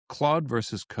Claude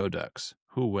versus Codex.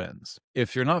 Who wins?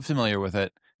 If you're not familiar with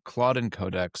it, Claude and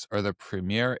Codex are the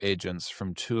premier agents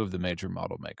from two of the major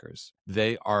model makers.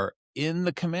 They are in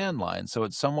the command line, so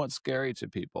it's somewhat scary to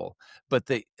people, but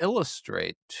they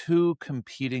illustrate two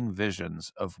competing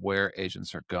visions of where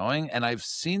agents are going. And I've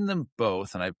seen them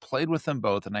both, and I've played with them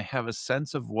both, and I have a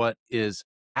sense of what is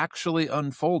actually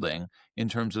unfolding in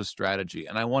terms of strategy.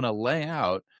 And I want to lay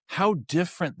out how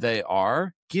different they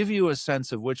are, give you a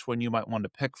sense of which one you might want to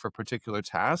pick for particular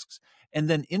tasks. And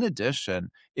then in addition,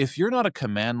 if you're not a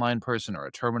command line person or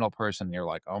a terminal person, and you're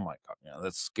like, oh my God,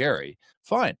 that's scary.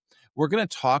 Fine. We're going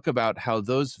to talk about how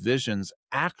those visions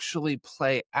actually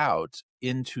play out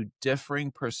into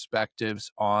differing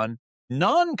perspectives on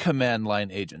non-command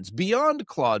line agents, beyond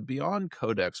Claude, beyond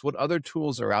Codex. What other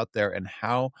tools are out there and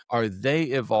how are they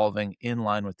evolving in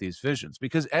line with these visions?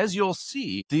 Because as you'll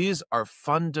see, these are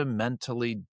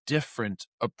fundamentally different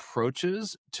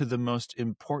approaches to the most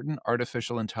important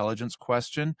artificial intelligence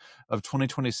question of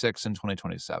 2026 and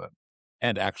 2027.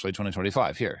 And actually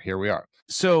 2025. Here we are.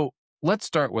 So let's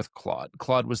start with Claude.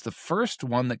 Claude was the first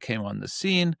one that came on the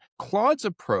scene. Claude's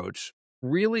approach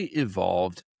really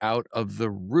evolved out of the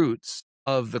roots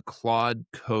of the Claude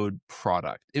Code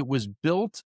product. It was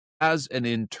built as an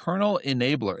internal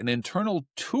enabler, an internal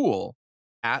tool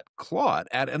at Claude,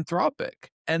 at Anthropic.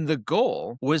 And the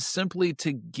goal was simply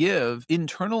to give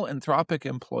internal Anthropic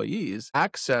employees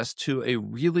access to a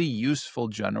really useful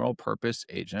general purpose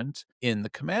agent in the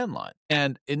command line.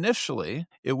 And initially,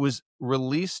 it was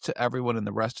released to everyone in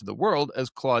the rest of the world as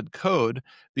Claude Code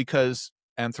because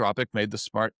Anthropic made the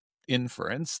smart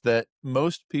inference that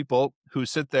most people who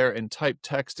sit there and type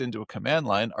text into a command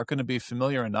line are going to be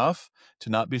familiar enough to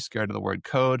not be scared of the word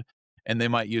code, and they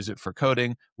might use it for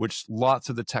coding, which lots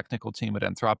of the technical team at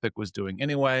Anthropic was doing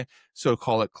anyway, so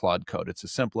call it Claude Code. It's a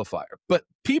simplifier. But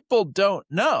people don't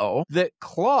know that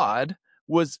Claude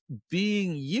was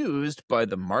being used by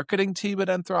the marketing team at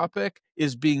Anthropic,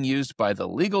 is being used by the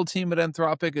legal team at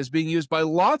Anthropic, is being used by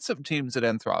lots of teams at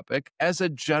Anthropic as a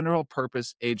general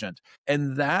purpose agent.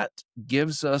 And that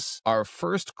gives us our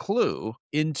first clue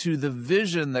into the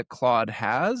vision that Claude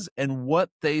has and what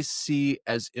they see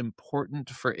as important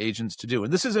for agents to do.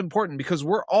 And this is important because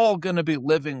we're all going to be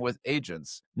living with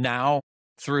agents now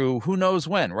through who knows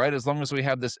when, right? As long as we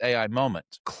have this AI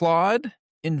moment. Claude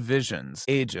envisions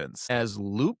agents as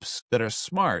loops that are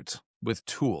smart with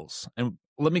tools. And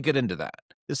let me get into that.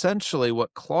 Essentially,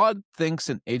 what Claude thinks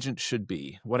an agent should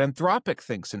be, what Anthropic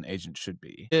thinks an agent should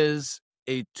be, is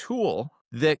a tool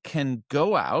that can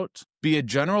go out, be a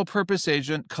general purpose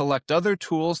agent, collect other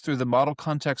tools through the model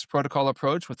context protocol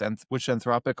approach, which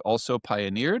Anthropic also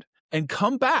pioneered, and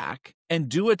come back and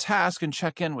do a task and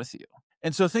check in with you.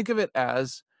 And so think of it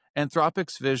as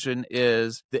Anthropic's vision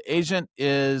is the agent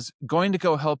is going to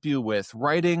go help you with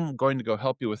writing, going to go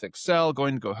help you with Excel,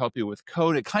 going to go help you with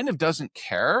code. It kind of doesn't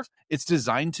care. It's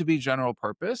designed to be general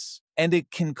purpose, and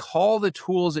it can call the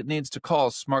tools it needs to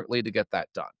call smartly to get that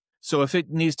done. So if it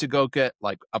needs to go get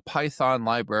like a Python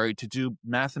library to do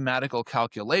mathematical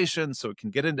calculations so it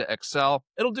can get into Excel,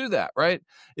 it'll do that, right?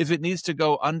 If it needs to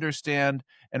go understand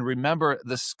and remember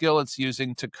the skill it's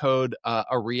using to code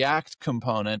a React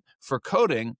component for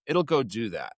coding, it'll go do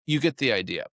that. You get the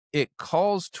idea. It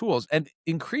calls tools, and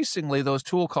increasingly those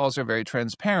tool calls are very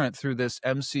transparent through this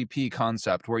MCP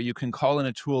concept where you can call in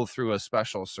a tool through a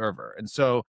special server. And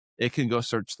so it can go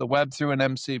search the web through an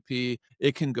MCP.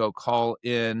 It can go call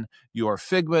in your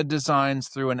Figma designs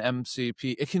through an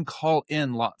MCP. It can call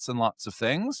in lots and lots of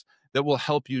things that will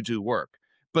help you do work.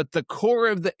 But the core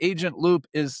of the agent loop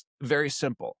is very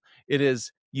simple. It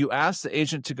is you ask the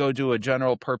agent to go do a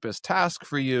general purpose task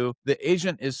for you. The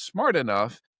agent is smart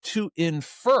enough to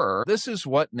infer this is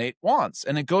what Nate wants.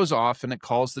 And it goes off and it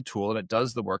calls the tool and it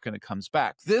does the work and it comes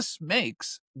back. This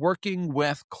makes working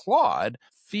with Claude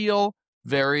feel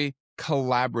very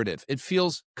collaborative. It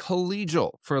feels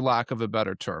collegial, for lack of a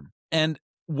better term. And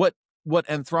what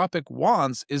Anthropic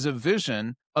wants is a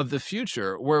vision of the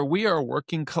future where we are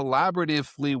working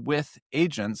collaboratively with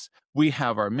agents. We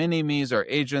have our mini-me's, our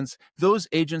agents. Those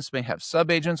agents may have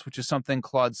sub-agents, which is something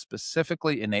Claude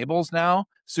specifically enables now.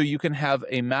 So you can have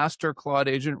a master Claude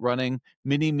agent running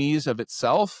mini-me's of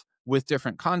itself with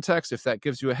different contexts. If that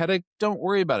gives you a headache, don't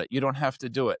worry about it. You don't have to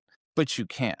do it, but you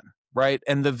can. Right?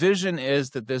 And the vision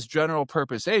is that this general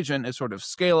purpose agent is sort of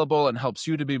scalable and helps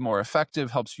you to be more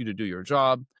effective, helps you to do your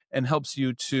job, and helps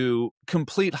you to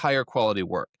complete higher quality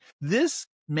work. This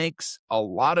makes a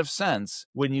lot of sense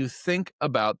when you think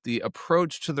about the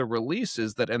approach to the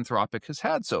releases that Anthropic has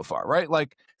had so far, right?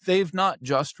 Like they've not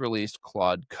just released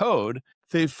Claude Code,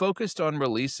 they've focused on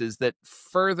releases that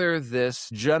further this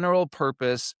general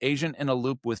purpose agent in a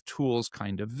loop with tools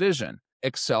kind of vision.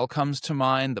 Excel comes to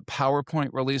mind. The PowerPoint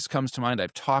release comes to mind.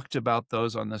 I've talked about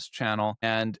those on this channel,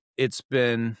 and it's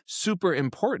been super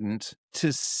important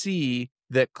to see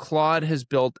that Claude has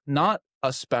built not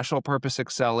a special purpose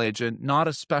Excel agent, not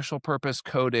a special purpose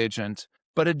code agent,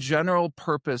 but a general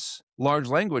purpose large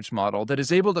language model that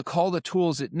is able to call the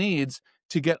tools it needs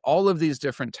to get all of these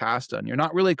different tasks done. You're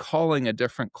not really calling a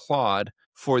different Claude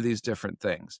for these different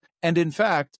things. And in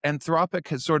fact, Anthropic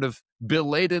has sort of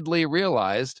belatedly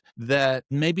realized that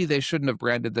maybe they shouldn't have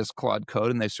branded this Claude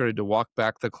Code, and they started to walk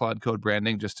back the Claude Code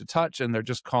branding just a touch, and they're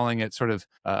just calling it sort of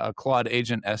a Claude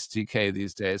Agent SDK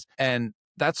these days. And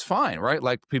that's fine, right?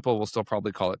 Like, people will still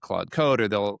probably call it Claude Code, or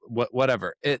they'll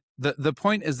whatever. The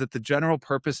point is that the general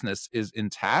purposeness is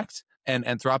intact, and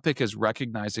Anthropic is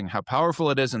recognizing how powerful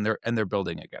it is, and they're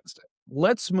building against it.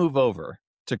 Let's move over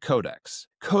to Codex.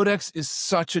 Codex is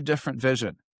such a different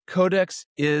vision. Codex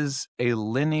is a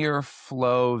linear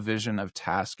flow vision of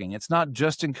tasking. It's not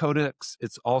just in Codex,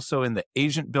 it's also in the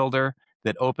agent builder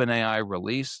that OpenAI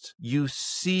released. You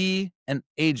see an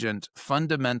agent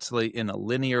fundamentally in a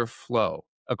linear flow,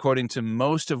 according to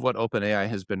most of what OpenAI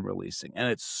has been releasing, and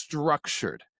it's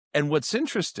structured. And what's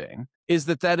interesting is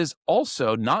that that is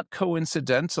also, not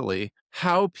coincidentally,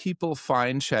 how people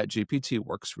find ChatGPT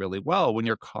works really well. When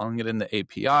you're calling it in the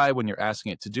API, when you're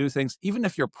asking it to do things, even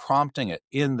if you're prompting it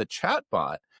in the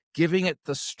chatbot, giving it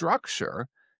the structure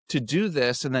to do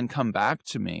this and then come back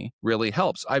to me really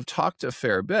helps. I've talked a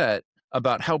fair bit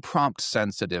about how prompt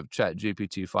sensitive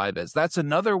ChatGPT-5 is. That's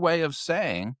another way of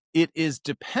saying it is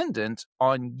dependent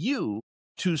on you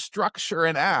to structure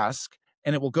and ask,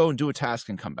 and it will go and do a task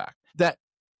and come back.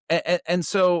 And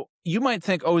so you might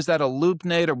think, oh, is that a loop,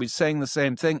 Nate? Are we saying the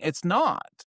same thing? It's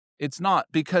not. It's not,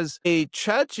 because a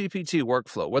ChatGPT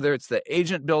workflow, whether it's the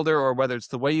agent builder or whether it's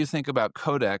the way you think about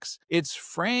Codex, it's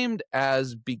framed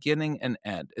as beginning and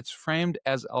end. It's framed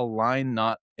as a line,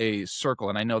 not a circle.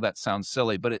 And I know that sounds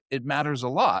silly, but it matters a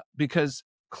lot, because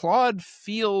Claude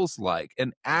feels like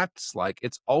and acts like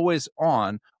it's always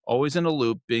on, always in a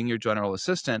loop, being your general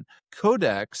assistant.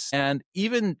 Codex, and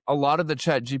even a lot of the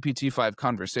ChatGPT-5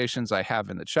 conversations I have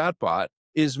in the chatbot,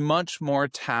 is much more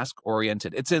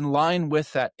task-oriented. It's in line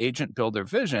with that agent builder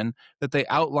vision that they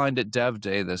outlined at Dev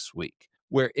Day this week,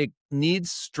 where it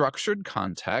needs structured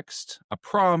context, a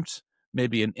prompt,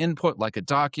 maybe an input like a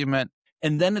document,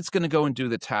 and then it's going to go and do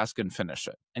the task and finish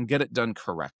it and get it done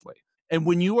correctly. And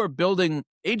when you are building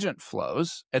agent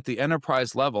flows at the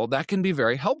enterprise level, that can be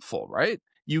very helpful, right?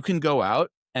 You can go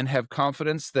out and have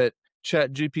confidence that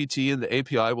ChatGPT and the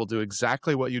API will do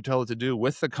exactly what you tell it to do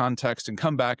with the context and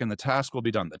come back, and the task will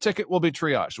be done. The ticket will be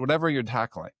triaged, whatever you're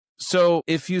tackling. So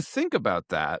if you think about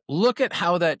that, look at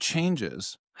how that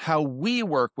changes how we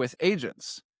work with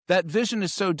agents. That vision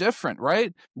is so different,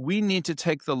 right? We need to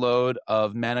take the load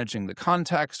of managing the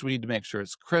context. We need to make sure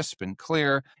it's crisp and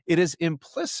clear. It is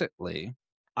implicitly,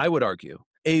 I would argue,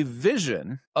 a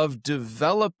vision of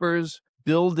developers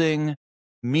building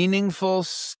meaningful,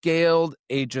 scaled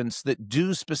agents that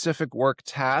do specific work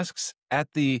tasks at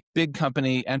the big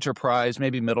company, enterprise,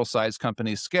 maybe middle-sized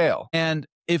company scale. And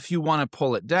if you want to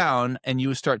pull it down and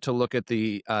you start to look at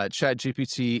the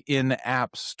ChatGPT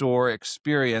in-app store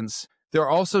experience, they're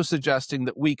also suggesting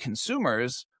that we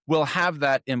consumers will have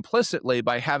that implicitly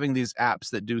by having these apps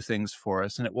that do things for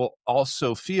us. And it will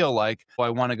also feel like, oh, I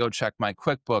want to go check my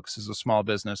QuickBooks as a small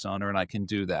business owner, and I can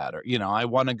do that. Or, I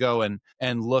want to go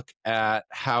and look at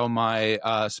how my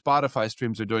Spotify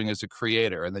streams are doing as a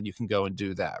creator, and then you can go and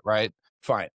do that, right?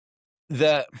 Fine.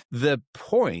 The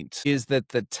point is that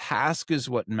the task is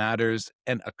what matters,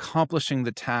 and accomplishing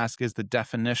the task is the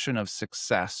definition of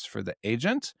success for the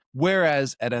agent.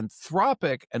 Whereas at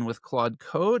Anthropic and with Claude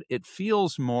Code, it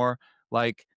feels more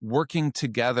like working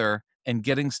together and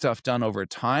getting stuff done over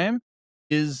time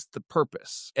is the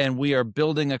purpose. And we are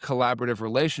building a collaborative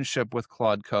relationship with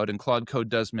Claude Code, and Claude Code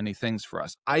does many things for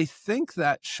us. I think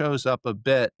that shows up a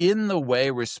bit in the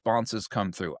way responses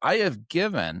come through. I have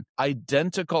given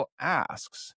identical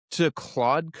asks to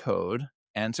Claude Code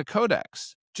and to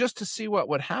Codex just to see what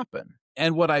would happen.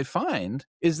 And what I find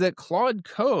is that Claude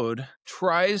Code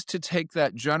tries to take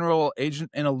that general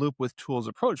agent in a loop with tools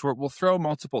approach, where it will throw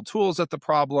multiple tools at the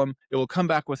problem. It will come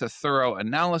back with a thorough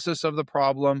analysis of the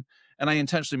problem. And I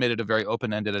intentionally made it a very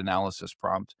open-ended analysis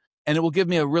prompt. And it will give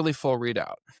me a really full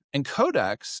readout. And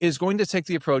Codex is going to take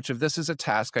the approach of, this is a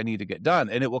task I need to get done.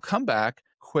 And it will come back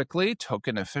quickly,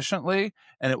 token efficiently,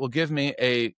 and it will give me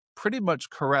a pretty much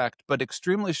correct, but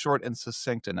extremely short and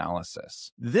succinct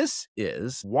analysis. This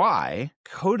is why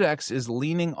Codex is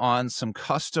leaning on some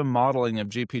custom modeling of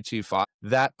GPT-5,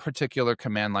 that particular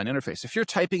command line interface. If you're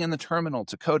typing in the terminal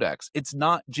to Codex, it's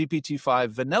not GPT-5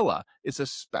 vanilla. It's a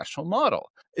special model.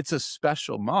 It's a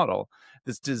special model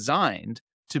that's designed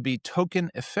to be token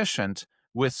efficient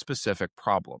with specific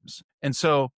problems. And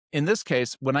so in this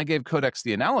case, when I gave Codex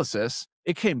the analysis,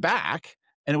 it came back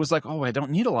and it was like, oh, I don't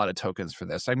need a lot of tokens for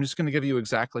this. I'm just going to give you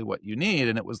exactly what you need.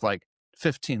 And it was like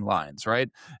 15 lines, right?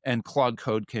 And Claude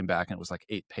Code came back and it was like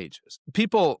 8 pages.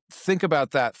 People think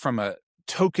about that from a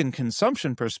token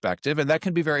consumption perspective, and that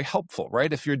can be very helpful,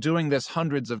 right? If you're doing this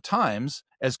hundreds of times,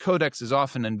 as Codex is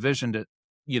often envisioned it,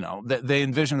 that they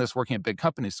envision this working at big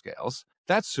company scales,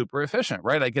 that's super efficient,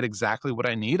 right? I get exactly what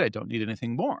I need. I don't need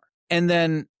anything more. And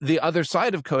then the other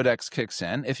side of Codex kicks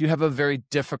in if you have a very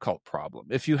difficult problem.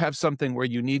 If you have something where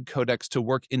you need Codex to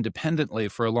work independently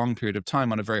for a long period of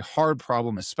time on a very hard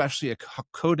problem, especially a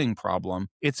coding problem,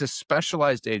 it's a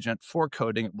specialized agent for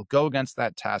coding. It will go against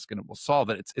that task and it will solve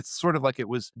it. It's sort of like it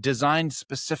was designed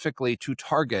specifically to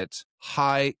target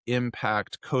high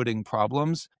impact coding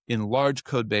problems in large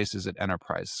code bases at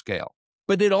enterprise scale.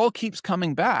 But it all keeps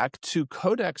coming back to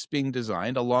Codex being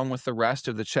designed along with the rest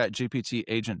of the ChatGPT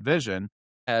agent vision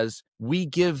as we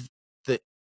give the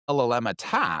LLM a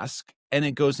task and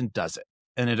it goes and does it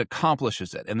and it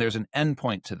accomplishes it. And there's an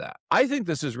endpoint to that. I think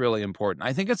this is really important.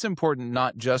 I think it's important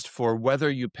not just for whether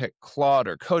you pick Claude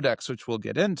or Codex, which we'll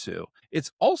get into.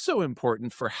 It's also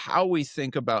important for how we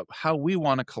think about how we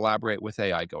want to collaborate with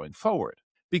AI going forward,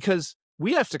 because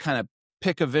we have to kind of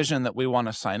pick a vision that we want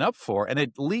to sign up for, and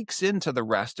it leaks into the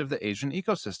rest of the agent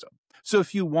ecosystem. So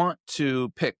if you want to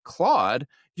pick Claude,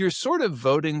 you're sort of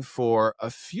voting for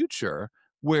a future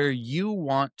where you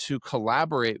want to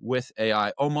collaborate with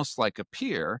AI almost like a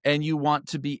peer, and you want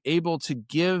to be able to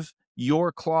give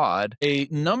your Claude a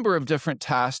number of different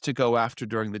tasks to go after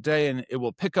during the day, and it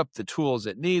will pick up the tools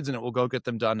it needs and it will go get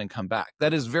them done and come back.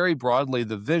 That is very broadly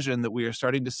the vision that we are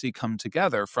starting to see come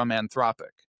together from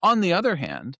Anthropic. On the other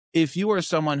hand, if you are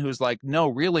someone who's like, no,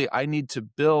 really, I need to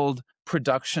build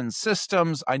production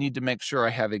systems. I need to make sure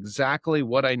I have exactly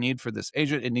what I need for this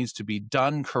agent. It needs to be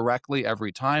done correctly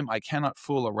every time. I cannot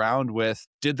fool around with,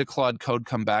 did the Claude code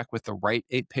come back with the right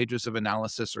 8 pages of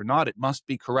analysis or not? It must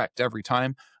be correct every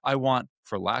time. I want,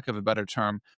 for lack of a better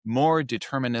term, more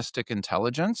deterministic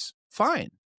intelligence. Fine.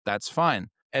 That's fine.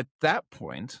 At that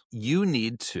point, you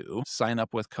need to sign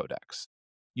up with Codex.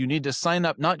 You need to sign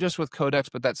up not just with Codex,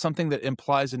 but that's something that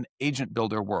implies an agent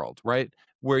builder world, right?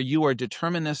 Where you are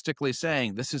deterministically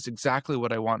saying, this is exactly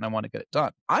what I want and I want to get it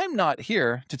done. I'm not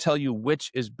here to tell you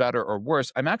which is better or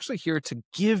worse. I'm actually here to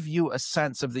give you a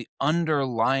sense of the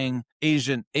underlying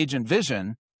agent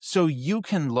vision so you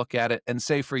can look at it and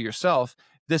say for yourself,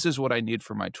 this is what I need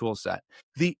for my tool set.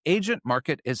 The agent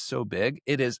market is so big,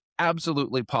 it is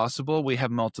absolutely possible we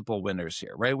have multiple winners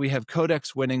here, right? We have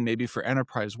Codex winning maybe for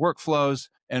enterprise workflows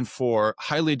and for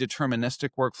highly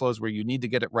deterministic workflows where you need to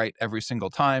get it right every single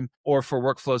time, or for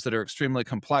workflows that are extremely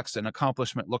complex and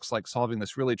accomplishment looks like solving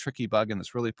this really tricky bug in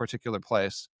this really particular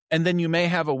place. And then you may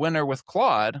have a winner with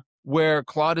Claude, where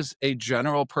Claude is a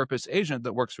general purpose agent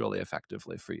that works really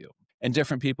effectively for you. And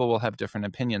different people will have different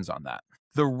opinions on that.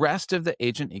 The rest of the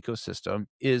agent ecosystem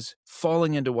is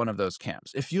falling into one of those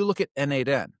camps. If you look at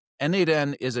N8N,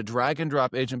 N8N is a drag and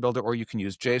drop agent builder, or you can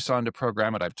use JSON to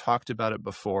program it. I've talked about it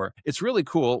before. It's really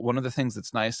cool. One of the things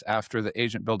that's nice after the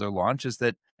agent builder launch is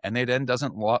that N8N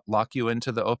doesn't lock you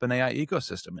into the OpenAI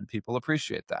ecosystem, and people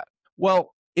appreciate that.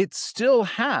 Well, it still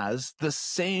has the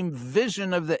same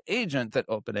vision of the agent that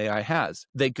OpenAI has.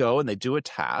 They go and they do a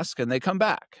task and they come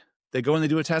back. They go and they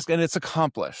do a task and it's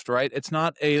accomplished, right? It's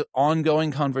not an ongoing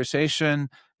conversation.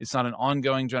 It's not an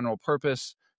ongoing general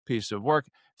purpose piece of work.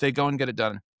 They go and get it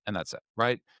done and that's it,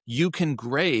 right? You can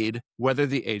grade whether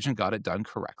the agent got it done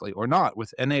correctly or not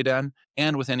with N8N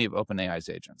and with any of OpenAI's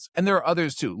agents. And there are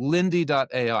others too.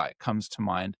 Lindy.ai comes to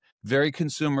mind, very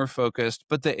consumer focused,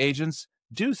 but the agents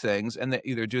do things and they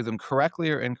either do them correctly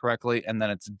or incorrectly, and then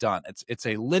it's done. It's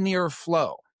a linear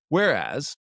flow.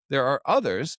 Whereas there are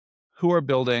others who are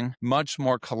building much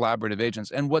more collaborative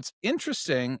agents. And what's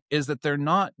interesting is that they're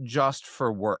not just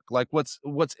for work. Like what's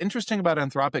interesting about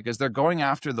Anthropic is they're going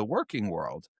after the working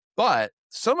world, but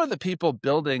some of the people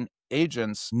building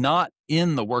agents not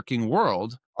in the working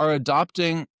world are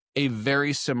adopting a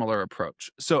very similar approach.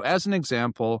 So as an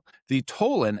example, the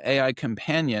Tolan AI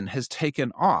companion has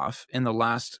taken off in the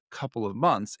last couple of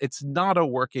months. It's not a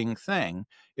working thing.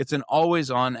 It's an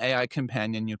always-on AI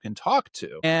companion you can talk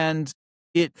to. And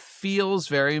it feels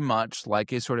very much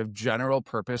like a sort of general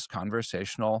purpose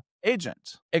conversational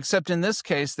agent. Except in this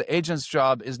case, the agent's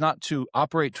job is not to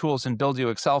operate tools and build you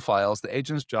Excel files. The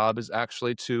agent's job is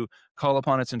actually to call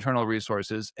upon its internal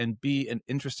resources and be an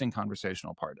interesting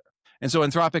conversational partner. And so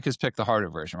Anthropic has picked the harder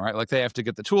version, right? Like they have to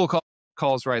get the tool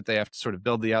calls right. They have to sort of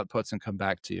build the outputs and come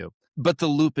back to you. But the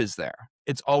loop is there.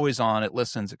 It's always on. It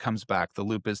listens. It comes back. The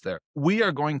loop is there. We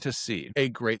are going to see a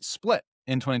great split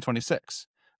in 2026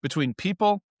 between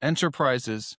people,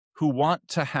 enterprises who want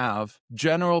to have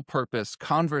general purpose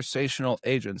conversational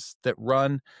agents that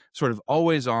run sort of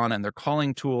always on, and they're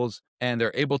calling tools and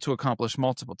they're able to accomplish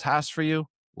multiple tasks for you,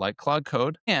 like Claude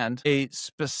Code, and a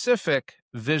specific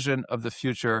vision of the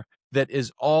future that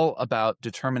is all about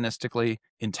deterministically,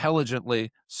 intelligently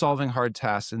solving hard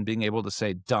tasks and being able to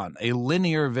say done, a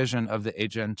linear vision of the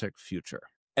agentic future.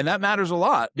 And that matters a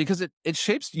lot because it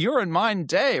shapes your and mine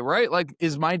day, right? Like,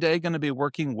 is my day going to be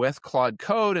working with Claude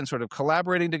Code and sort of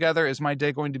collaborating together? Is my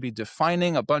day going to be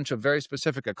defining a bunch of very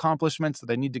specific accomplishments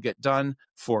that I need to get done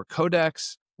for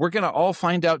Codex? We're going to all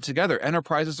find out together.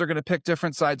 Enterprises are going to pick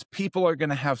different sides. People are going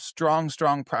to have strong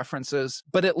preferences.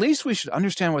 But at least we should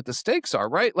understand what the stakes are,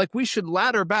 right? Like, we should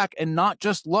ladder back and not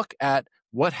just look at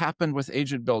what happened with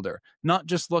Agent Builder, not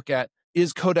just look at,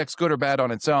 is Codex good or bad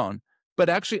on its own, but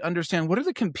actually understand what are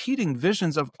the competing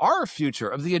visions of our future,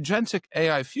 of the agentic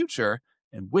AI future,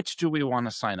 and which do we want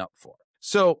to sign up for?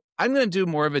 So I'm going to do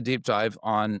more of a deep dive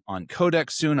on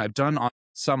Codex soon. I've done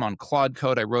some on Claude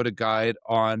Code. I wrote a guide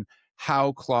on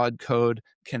how Claude Code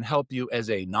can help you as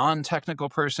a non-technical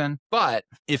person. But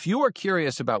if you are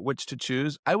curious about which to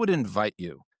choose, I would invite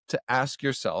you to ask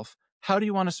yourself, how do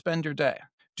you want to spend your day?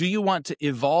 Do you want to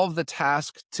evolve the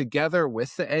task together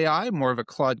with the AI, more of a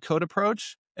Claude Code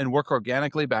approach, and work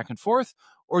organically back and forth?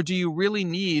 Or do you really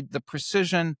need the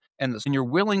precision and you're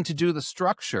willing to do the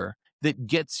structure that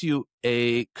gets you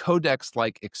a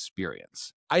Codex-like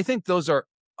experience? I think those are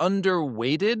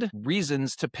underweighted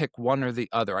reasons to pick one or the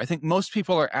other. I think most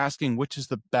people are asking which is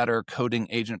the better coding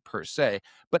agent per se,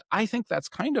 but I think that's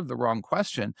kind of the wrong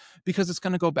question because it's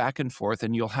going to go back and forth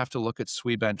and you'll have to look at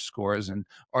SWE bench scores and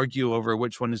argue over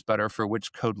which one is better for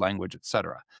which code language,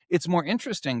 etc. It's more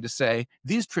interesting to say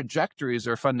these trajectories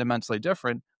are fundamentally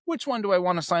different. Which one do I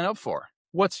want to sign up for?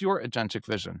 What's your agentic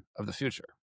vision of the future?